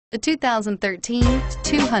The 2013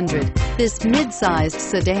 200. This mid-sized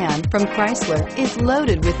sedan from Chrysler is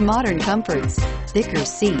loaded with modern comforts. Thicker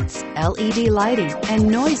seats, LED lighting, and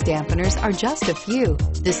noise dampeners are just a few.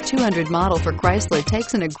 This 200 model for Chrysler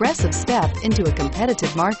takes an aggressive step into a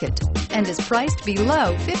competitive market and is priced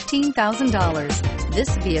below $15,000.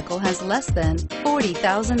 This vehicle has less than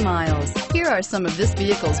 40,000 miles. Here are some of this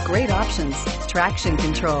vehicle's great options: traction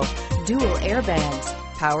control, dual airbags,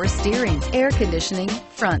 power steering, air conditioning,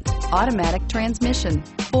 front, automatic transmission,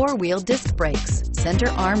 four-wheel disc brakes, center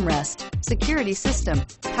armrest, security system,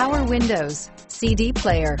 power windows, CD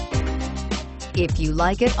player. If you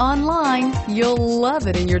like it online, you'll love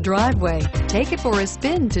it in your driveway. Take it for a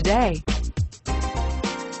spin today.